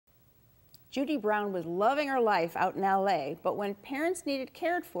Judy Brown was loving her life out in LA, but when parents needed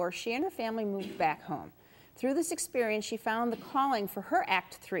cared for, she and her family moved back home. Through this experience, she found the calling for her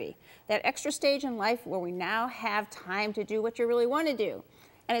Act 3, that extra stage in life where we now have time to do what you really want to do.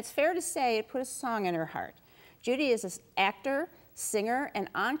 And it's fair to say it put a song in her heart. Judy is an actor, singer, and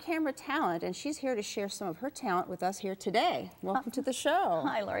on-camera talent, and she's here to share some of her talent with us here today. Welcome to the show.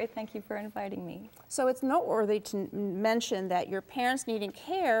 Hi, Lori. Thank you for inviting me. So it's noteworthy to mention that your parents needing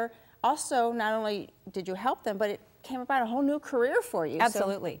care, also not only did you help them, but it came about a whole new career for you.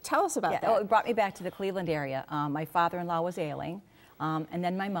 Absolutely. So tell us about that. Well, it brought me back to the Cleveland area. My father-in-law was ailing, and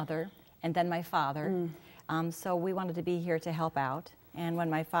then my mother, and then my father. So we wanted to be here to help out. And when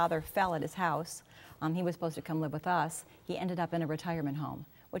my father fell at his house, he was supposed to come live with us. He ended up in a retirement home,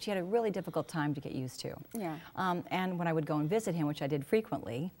 which he had a really difficult time to get used to. Yeah. And when I would go and visit him, which I did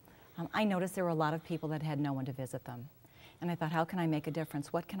frequently, I noticed there were a lot of people that had no one to visit them. And I thought, how can I make a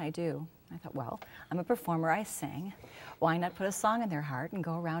difference? What can I do? I thought, well, I'm a performer, I sing. Why not put a song in their heart and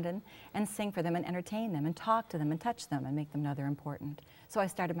go around and sing for them and entertain them and talk to them and touch them and make them know they're important. So I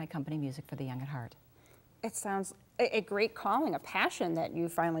started my company, Music for the Young at Heart. It sounds a great calling, a passion that you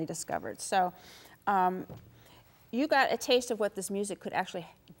finally discovered. So you got a taste of what this music could actually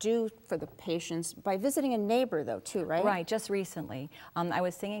do for the patients by visiting a neighbor, though, too, right? Right, just recently. I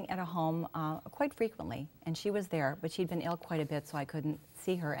was singing at a home quite frequently, and she was there, but she'd been ill quite a bit, so I couldn't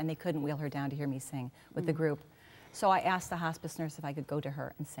see her, and they couldn't wheel her down to hear me sing with the group. So I asked the hospice nurse if I could go to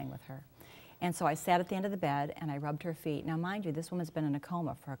her and sing with her. And so I sat at the end of the bed, and I rubbed her feet. Now, mind you, this woman's been in a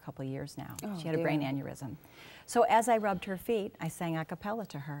coma for a couple of years now. Oh, she had a brain aneurysm. So as I rubbed her feet, I sang a cappella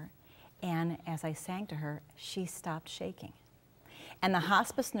to her. And as I sang to her, she stopped shaking. And the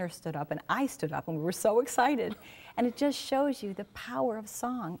hospice nurse stood up, and I stood up, and we were so excited. And it just shows you the power of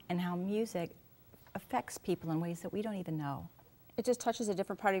song and how music affects people in ways that we don't even know. It just touches a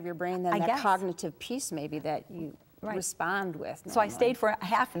different part of your brain than that cognitive piece, maybe, that you respond with. So I stayed for a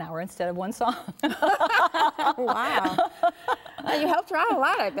half an hour instead of one song. Wow. You helped her out a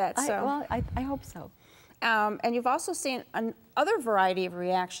lot, I bet. So. I hope so. And you've also seen another variety of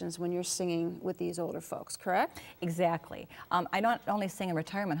reactions when you're singing with these older folks, correct? Exactly. I not only sing in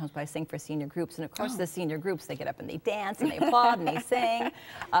retirement homes, but I sing for senior groups. And of course, the senior groups, they get up and they dance and they applaud and they sing,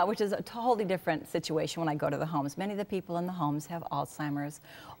 which is a totally different situation when I go to the homes. Many of the people in the homes have Alzheimer's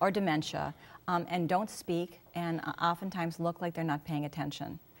or dementia and don't speak and oftentimes look like they're not paying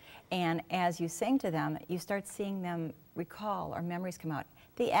attention. And as you sing to them, you start seeing them recall or memories come out.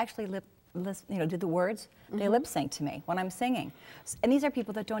 They actually do the words, they lip sync to me when I'm singing. And these are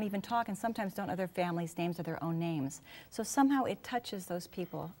people that don't even talk and sometimes don't know their families' names or their own names. So somehow it touches those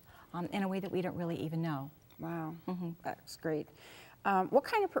people in a way that we don't really even know. Wow, that's great. What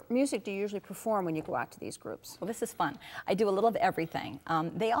kind of music do you usually perform when you go out to these groups? Well, this is fun. I do a little of everything.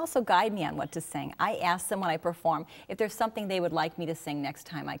 They also guide me on what to sing. I ask them when I perform if there's something they would like me to sing next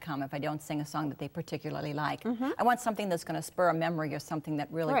time I come, if I don't sing a song that they particularly like. I want something that's going to spur a memory or something that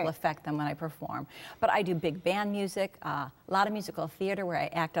really will affect them when I perform. But I do big band music, a lot of musical theater where I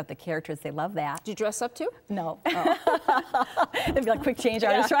act out the characters. They love that. Do you dress up too? No. Oh. They'd be like quick change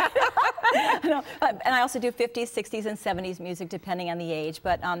artists, right? No. And I also do 50s, 60s, and 70s music, depending on the age,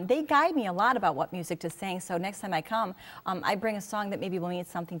 but they guide me a lot about what music to sing, so next time I come, I bring a song that maybe will mean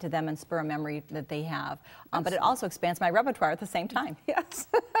something to them and spur a memory that they have, but it also expands my repertoire at the same time. Yes.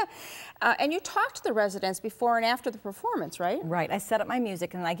 And you talk to the residents before and after the performance, right? Right. I set up my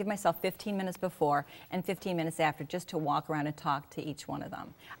music and I give myself 15 minutes before and 15 minutes after just to walk around and talk to each one of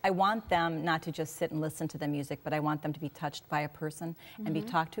them. I want them not to just sit and listen to the music, but I want them to be touched by a person and be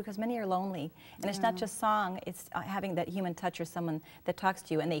talked to, because many are lonely. And it's not just song, it's having that human touch or someone that talks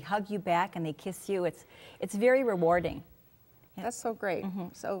to you and they hug you back and they kiss you. It's very rewarding. Yeah. That's so great.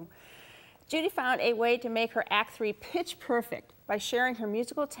 So Judy found a way to make her Act 3 pitch perfect by sharing her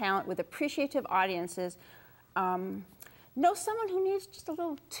musical talent with appreciative audiences. Know someone who needs just a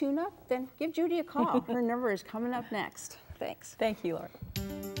little tune-up? Then give Judy a call. Her number is coming up next. Thanks. Thank you, Laura.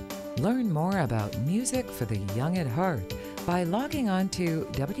 Learn more about Music for the Young at Heart by logging on to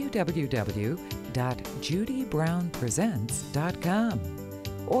www.judybrownpresents.com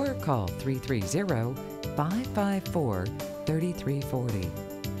or call 330-554-3340.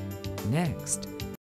 Next